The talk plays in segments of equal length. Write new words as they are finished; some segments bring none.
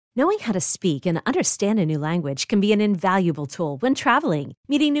Knowing how to speak and understand a new language can be an invaluable tool when traveling,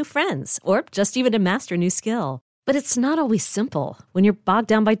 meeting new friends, or just even to master a new skill. But it's not always simple when you're bogged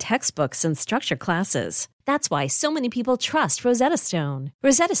down by textbooks and structured classes. That's why so many people trust Rosetta Stone.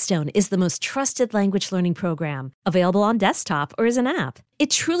 Rosetta Stone is the most trusted language learning program, available on desktop or as an app. It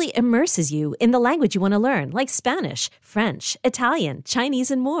truly immerses you in the language you want to learn, like Spanish, French, Italian,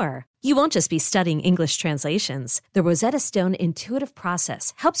 Chinese, and more. You won't just be studying English translations. The Rosetta Stone intuitive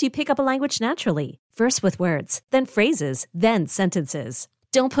process helps you pick up a language naturally, first with words, then phrases, then sentences.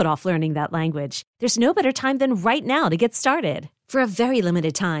 Don't put off learning that language. There's no better time than right now to get started. For a very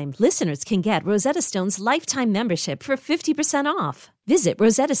limited time, listeners can get Rosetta Stone's lifetime membership for 50% off. Visit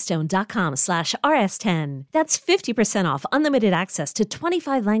rosettastone.com/rs10. That's 50% off unlimited access to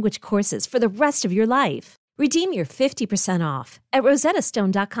 25 language courses for the rest of your life. Redeem your 50% off at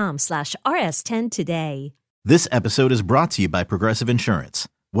rosettastone.com/rs10 today. This episode is brought to you by Progressive Insurance.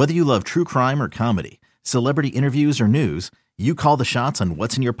 Whether you love true crime or comedy, celebrity interviews or news, you call the shots on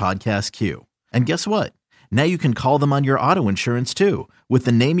what's in your podcast queue. And guess what? Now you can call them on your auto insurance too with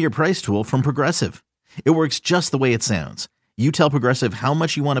the Name Your Price tool from Progressive. It works just the way it sounds. You tell Progressive how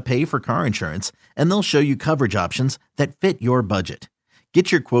much you want to pay for car insurance, and they'll show you coverage options that fit your budget.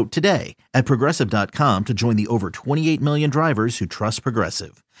 Get your quote today at Progressive.com to join the over 28 million drivers who trust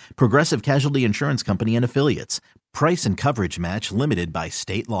Progressive. Progressive Casualty Insurance Company and Affiliates. Price and coverage match limited by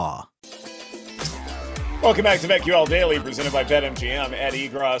state law. Welcome back to BetQL Daily, presented by BetMGM. Ed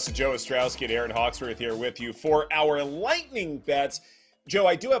Egros, Joe Ostrowski, and Aaron Hawksworth here with you for our lightning bets. Joe,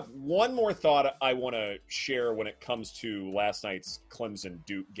 I do have one more thought I want to share when it comes to last night's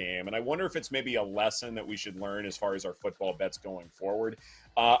Clemson-Duke game, and I wonder if it's maybe a lesson that we should learn as far as our football bets going forward.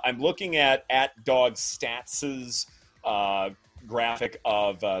 I'm looking at Dog Stats' graphic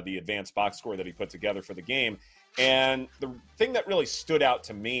of the advanced box score that he put together for the game. And the thing that really stood out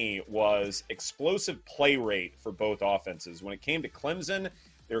to me was explosive play rate for both offenses. When it came to Clemson,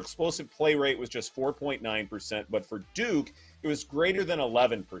 their explosive play rate was just 4.9%, but for Duke, it was greater than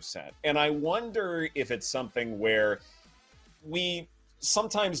 11%. And I wonder if it's something where we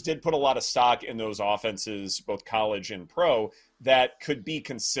sometimes did put a lot of stock in those offenses, both college and pro, that could be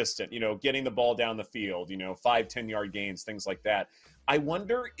consistent, getting the ball down the field, 5-10 yard gains, things like that. I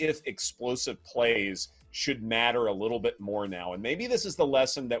wonder if explosive plays should matter a little bit more now. And maybe this is the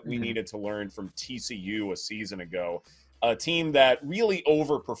lesson that we needed to learn from TCU a season ago, a team that really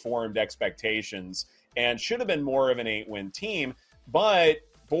overperformed expectations and should have been more of an 8-win team. But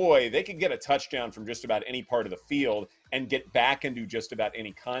boy, they could get a touchdown from just about any part of the field and get back into just about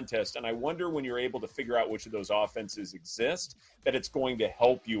any contest. And I wonder, when you're able to figure out which of those offenses exist, that it's going to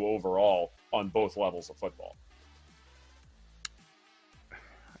help you overall on both levels of football.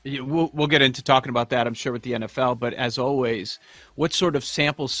 We'll get into talking about that, I'm sure, with the NFL. But as always, what sort of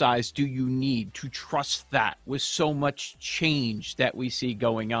sample size do you need to trust that with so much change that we see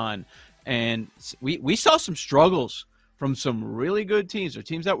going on? And we saw some struggles from some really good teams, or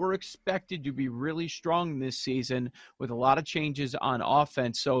teams that were expected to be really strong this season, with a lot of changes on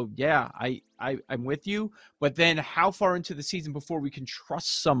offense. So, yeah, I'm with you. But then how far into the season before we can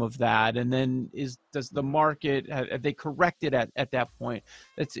trust some of that? And then does the market, have they corrected at that point?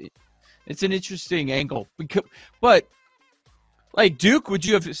 It's an interesting angle. But like Duke, would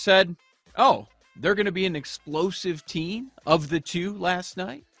you have said, oh, they're going to be an explosive team of the two last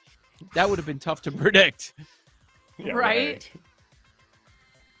night? That would have been tough to predict. Yeah, right?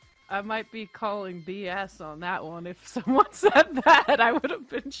 I might be calling BS on that one. If someone said that, I would have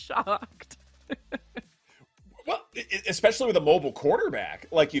been shocked. Well, especially with a mobile quarterback.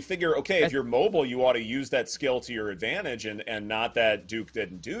 Like, you figure, okay, if you're mobile, you ought to use that skill to your advantage, and not that Duke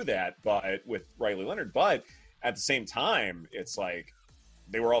didn't do that but with Riley Leonard. But at the same time, it's like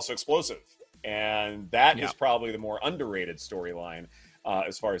they were also explosive. And that is probably the more underrated storyline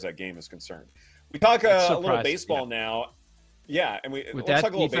as far as that game is concerned. We talk a little baseball now. Yeah, and with let's that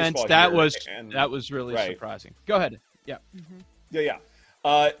talk a little defense, baseball that was really surprising. Go ahead. Yeah. Yeah.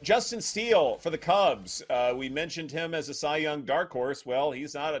 Justin Steele for the Cubs. We mentioned him as a Cy Young dark horse. Well,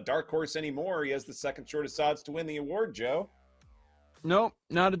 he's not a dark horse anymore. He has the second shortest odds to win the award, Joe. Nope,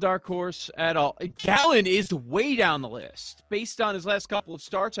 not a dark horse at all. Gallen is way down the list. Based on his last couple of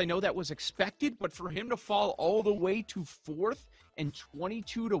starts, I know that was expected, but for him to fall all the way to fourth and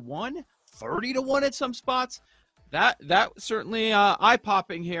 22-1, 30-1 at some spots, that certainly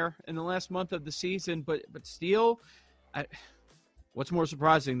eye-popping here in the last month of the season. But Steele, what's more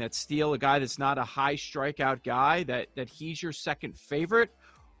surprising, that Steele, a guy that's not a high strikeout guy, that he's your second favorite,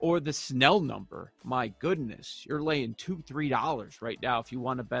 Or the Snell number. My goodness, you're laying $2-3 right now if you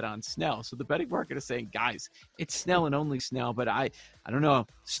want to bet on Snell. So the betting market is saying, guys, it's Snell and only Snell. But I don't know.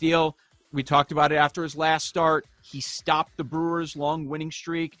 Steele, we talked about it after his last start. He stopped the Brewers' long winning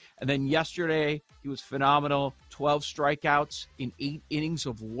streak. And then yesterday, he was phenomenal. 12 strikeouts in 8 innings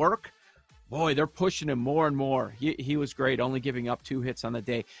of work. Boy, they're pushing him more and more. He was great, only giving up 2 hits on the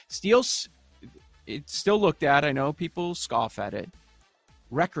day. Steele's, it's still looked at. I know people scoff at it.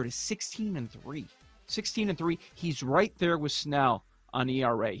 Record is 16-3. 16-3. He's right there with Snell on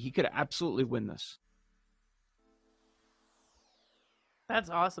ERA. He could absolutely win this. That's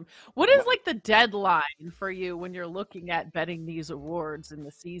awesome. What is like the deadline for you when you're looking at betting these awards in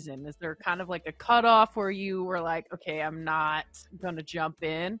the season? Is there kind of like a cutoff where you were like, okay, I'm not going to jump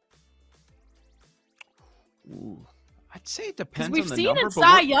in? Ooh, I'd say it depends on the number. We've seen in but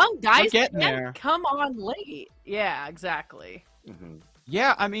Cy Young, guys getting can there. come on late. Yeah, exactly. Mm-hmm.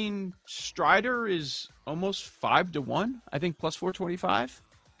 Yeah, I mean, Strider is almost 5-1. I think plus 425.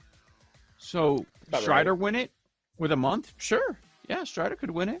 So About Strider right. win it with a month? Sure. Yeah, Strider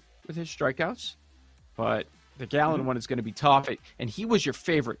could win it with his strikeouts. But the Gallen one is going to be tough. And he was your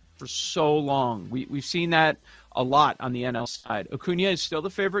favorite for so long. We've seen that a lot on the NL side. Acuna is still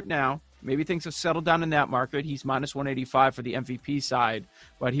the favorite now. Maybe things have settled down in that market. He's minus 185 for the MVP side.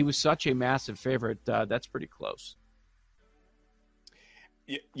 But he was such a massive favorite. That's pretty close.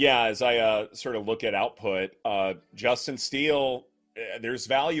 Yeah, as I sort of look at output, Justin Steele, there's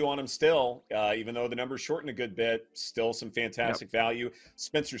value on him still, even though the numbers shortened a good bit. Still some fantastic value.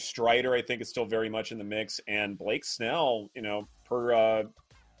 Spencer Strider, I think, is still very much in the mix, and Blake Snell, per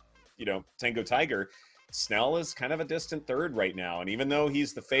Tango Tiger, Snell is kind of a distant third right now. And even though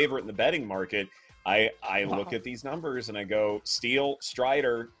he's the favorite in the betting market, I look at these numbers and I go, Steele,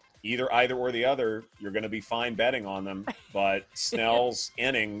 Strider. Either or the other, you're going to be fine betting on them. But Snell's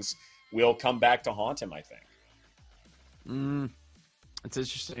innings will come back to haunt him, I think. That's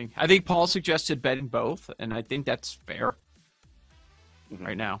interesting. I think Paul suggested betting both, and I think that's fair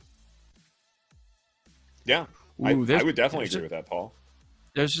right now. Yeah, I would definitely agree with that, Paul.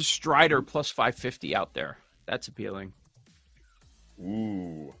 There's a Strider plus 550 out there. That's appealing.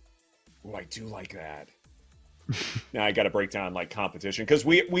 Ooh, I do like that. Now I got to break down like competition because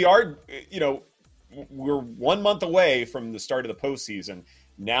we are, we're 1 month away from the start of the postseason.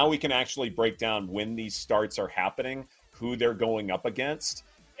 Now we can actually break down when these starts are happening, who they're going up against,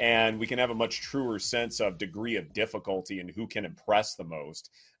 and we can have a much truer sense of degree of difficulty and who can impress the most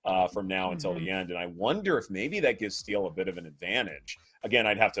from now until the end. And I wonder if maybe that gives Steele a bit of an advantage. Again,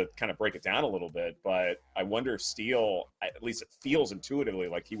 I'd have to kind of break it down a little bit, but I wonder if Steele, at least it feels intuitively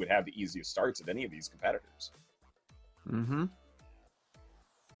like he would have the easiest starts of any of these competitors. Mm-hmm.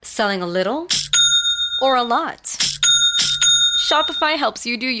 Selling a little or a lot? Shopify helps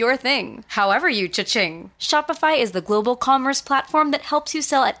you do your thing, however you cha-ching. Shopify is the global commerce platform that helps you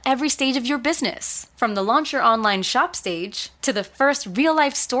sell at every stage of your business. From the launch your online shop stage, to the first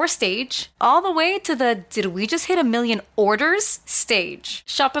real-life store stage, all the way to the did we just hit 1 million orders stage.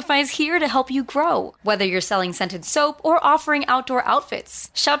 Shopify is here to help you grow. Whether you're selling scented soap or offering outdoor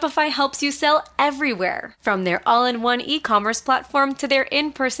outfits, Shopify helps you sell everywhere. From their all-in-one e-commerce platform to their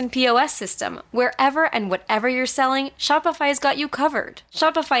in-person POS system, wherever and whatever you're selling, Shopify's got you covered.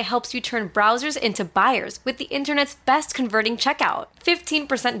 Shopify helps you turn browsers into buyers with the internet's best converting checkout.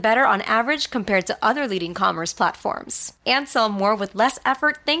 15% better on average compared to other leading commerce platforms. And sell more with less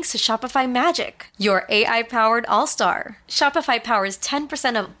effort thanks to Shopify Magic, your AI-powered all-star. Shopify powers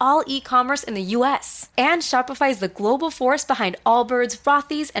 10% of all e-commerce in the US. And Shopify is the global force behind Allbirds,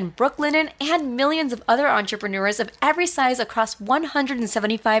 Rothy's, and Brooklinen, and millions of other entrepreneurs of every size across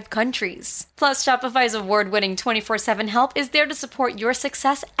 175 countries. Plus, Shopify's award-winning 24/7 help is there to support your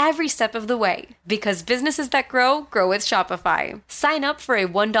success every step of the way. Because businesses that grow with Shopify. Sign up for a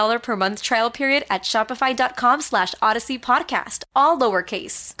 $1 per month trial period at shopify.com/Odyssey Podcast, all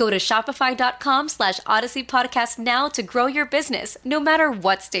lowercase. Go to shopify.com/Odyssey Podcast now to grow your business, no matter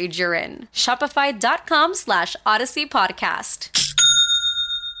what stage you're in. Shopify.com/Odyssey Podcast.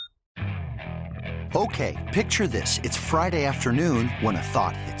 Okay, picture this. It's Friday afternoon when a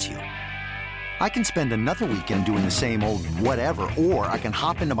thought hits you. I can spend another weekend doing the same old whatever, or I can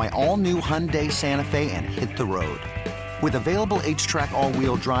hop into my all-new Hyundai Santa Fe and hit the road. With available H-Track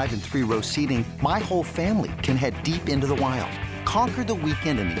all-wheel drive and 3-row seating, my whole family can head deep into the wild. Conquer the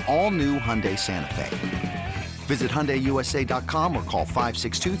weekend in the all-new Hyundai Santa Fe. Visit HyundaiUSA.com or call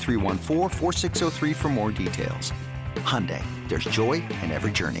 562-314-4603 for more details. Hyundai, there's joy in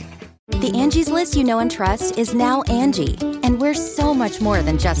every journey. The Angie's List you know and trust is now Angie, and we're so much more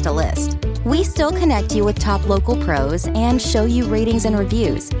than just a list. We still connect you with top local pros and show you ratings and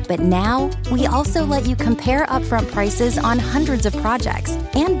reviews, but now we also let you compare upfront prices on hundreds of projects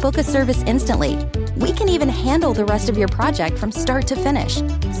and book a service instantly. We can even handle the rest of your project from start to finish.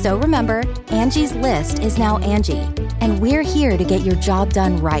 So remember, Angie's List is now Angie, and we're here to get your job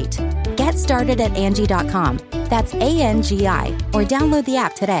done right. Get started at Angie.com. That's ANGI, or download the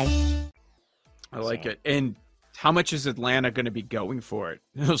app today. I like it. And how much is Atlanta going to be going for it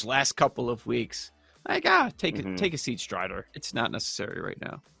in those last couple of weeks? Like, take a seat, Strider. It's not necessary right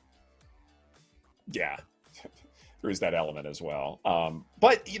now. Yeah, there is that element as well.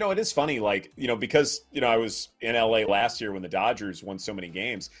 But, it is funny, because, I was in LA last year when the Dodgers won so many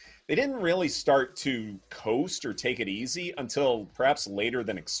games. They didn't really start to coast or take it easy until perhaps later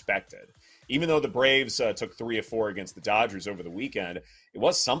than expected. Even though the Braves took 3 of 4 against the Dodgers over the weekend, it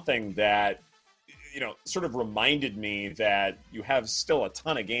was something that sort of reminded me that you have still a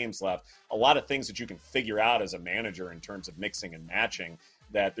ton of games left, a lot of things that you can figure out as a manager in terms of mixing and matching,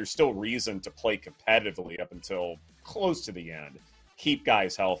 that there's still reason to play competitively up until close to the end. Keep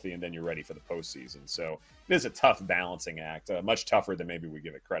guys healthy, and then you're ready for the postseason. So it is a tough balancing act, much tougher than maybe we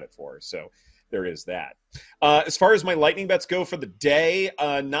give it credit for. So there is that. As far as my lightning bets go for the day,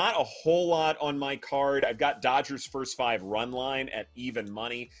 not a whole lot on my card. I've got Dodgers first 5 run line at even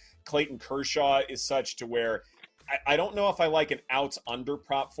money. Clayton Kershaw is such to where I don't know if I like an outs under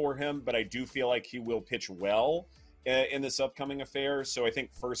prop for him, but I do feel like he will pitch well in this upcoming affair. So I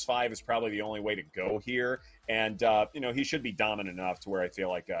think first 5 is probably the only way to go here. And, he should be dominant enough to where I feel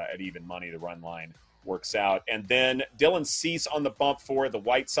like at even money, the run line works out. And then Dylan Cease on the bump for the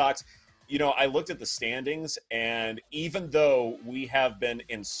White Sox. I looked at the standings, and even though we have been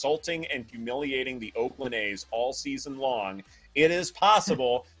insulting and humiliating the Oakland A's all season long, it is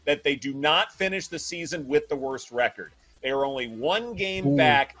possible that they do not finish the season with the worst record. They are only 1 game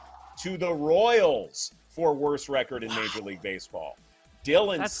back to the Royals for worst record in Major League Baseball.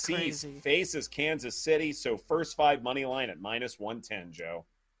 Dylan Cease faces Kansas City, so first 5 money line at -110, Joe.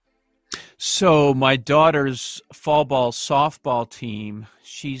 So my daughter's fall ball softball team,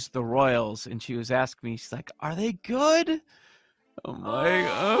 she's the Royals, and she was asking me, she's like, are they good? I'm like,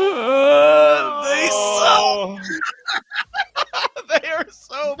 they suck. They are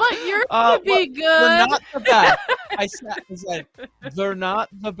so But you're going to be good. They're not the best. I said, they're not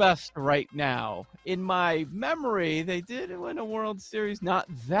the best right now. In my memory, they did win a World Series not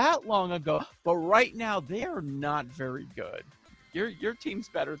that long ago, but right now they are not very good. Your team's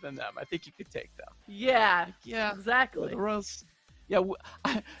better than them. I think you could take them. Yeah, exactly. The Royals. Yeah,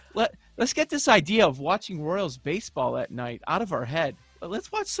 let's get this idea of watching Royals baseball at night out of our head.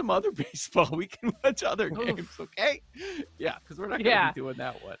 Let's watch some other baseball. We can watch other games, okay? Yeah, because we're not going to be doing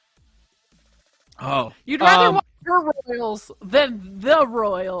that one. Oh, you'd rather watch your Royals than the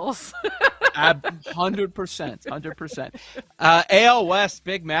Royals. 100%. AL West,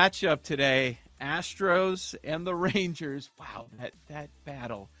 big matchup today. Astros and the Rangers. Wow, that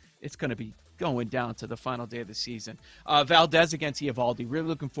battle. It's going to be going down to the final day of the season. Valdez against Eovaldi. Really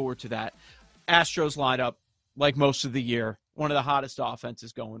looking forward to that. Astros lineup, like most of the year, one of the hottest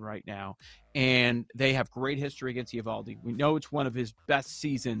offenses going right now. And they have great history against Eovaldi. We know it's one of his best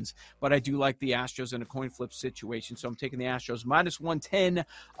seasons, but I do like the Astros in a coin flip situation. So I'm taking the Astros -110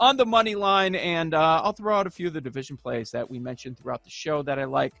 on the money line. And I'll throw out a few of the division plays that we mentioned throughout the show that I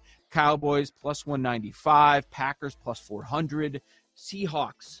like. Cowboys +195, Packers +400,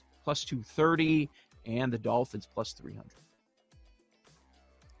 Seahawks +230, and the Dolphins +300.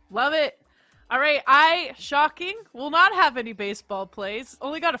 Love it. All right, shocking, will not have any baseball plays.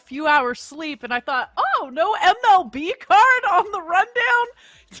 Only got a few hours sleep, and I thought, oh, no MLB card on the rundown?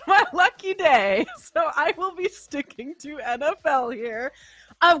 It's my lucky day. So I will be sticking to NFL here.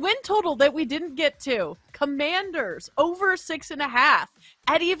 A win total that we didn't get to. Commanders, over 6.5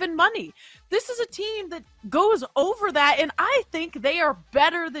 at even money. This is a team that goes over that, and I think they are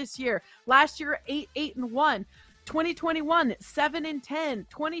better this year. Last year, 8-1. 2021, 7-10.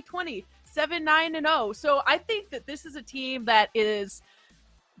 2020, 7-9-0. So I think that this is a team that is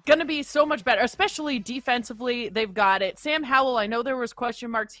going to be so much better, especially defensively. They've got it. Sam Howell, I know there was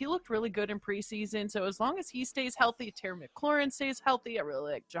question marks. He looked really good in preseason. So as long as he stays healthy, Terry McLaurin stays healthy. I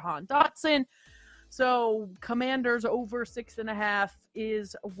really like Jahan Dotson. So Commanders over 6.5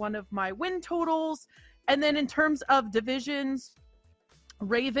 is one of my win totals. And then in terms of divisions,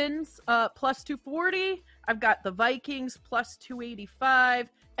 Ravens +240. I've got the Vikings +285.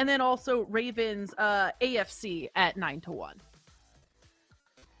 And then also Ravens AFC at 9-1.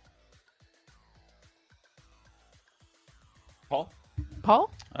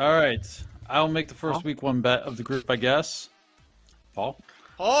 Paul? All right. I'll make the first week one bet of the group, I guess. Paul?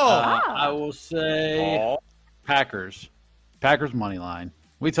 I will say Packers. Packers money line.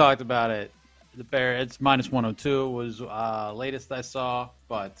 We talked about it. The Bear, it's -102 was latest I saw,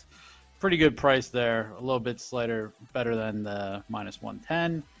 but pretty good price there. A little bit slighter, better than the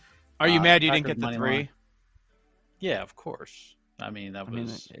 -110. Are you mad you Packers didn't get the money 3? line. Yeah, of course. I mean, I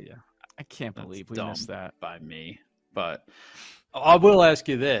can't believe we missed that by me. But I will ask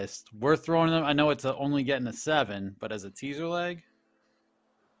you this: we're throwing them. I know it's only getting a 7, but as a teaser leg.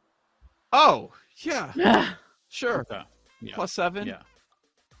 Oh yeah, sure. Okay. Yeah. +7. Yeah.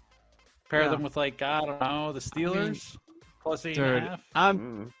 Pair them with I don't know, the Steelers.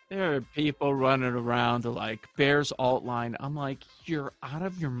 +8.5. There are people running around the Bears alt line. I'm like, you're out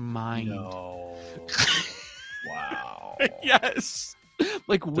of your mind. No. Wow. Yes.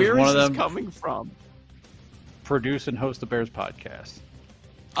 Where is this coming from? Produce and host the Bears podcast.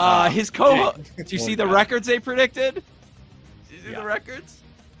 His co-host. Did you see the records they predicted? Did you see the records?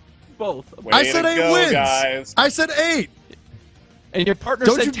 Both. I said 8 wins. Guys. I said 8. And your partner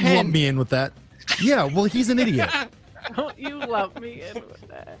said 10. Don't you lump me in with that? Yeah, well, he's an idiot. Don't you lump me in with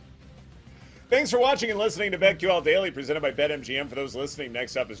that? Thanks for watching and listening to BetQL Daily, presented by BetMGM. For those listening,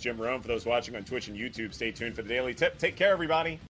 next up is Jim Rome. For those watching on Twitch and YouTube, stay tuned for the Daily Tip. Take care, everybody.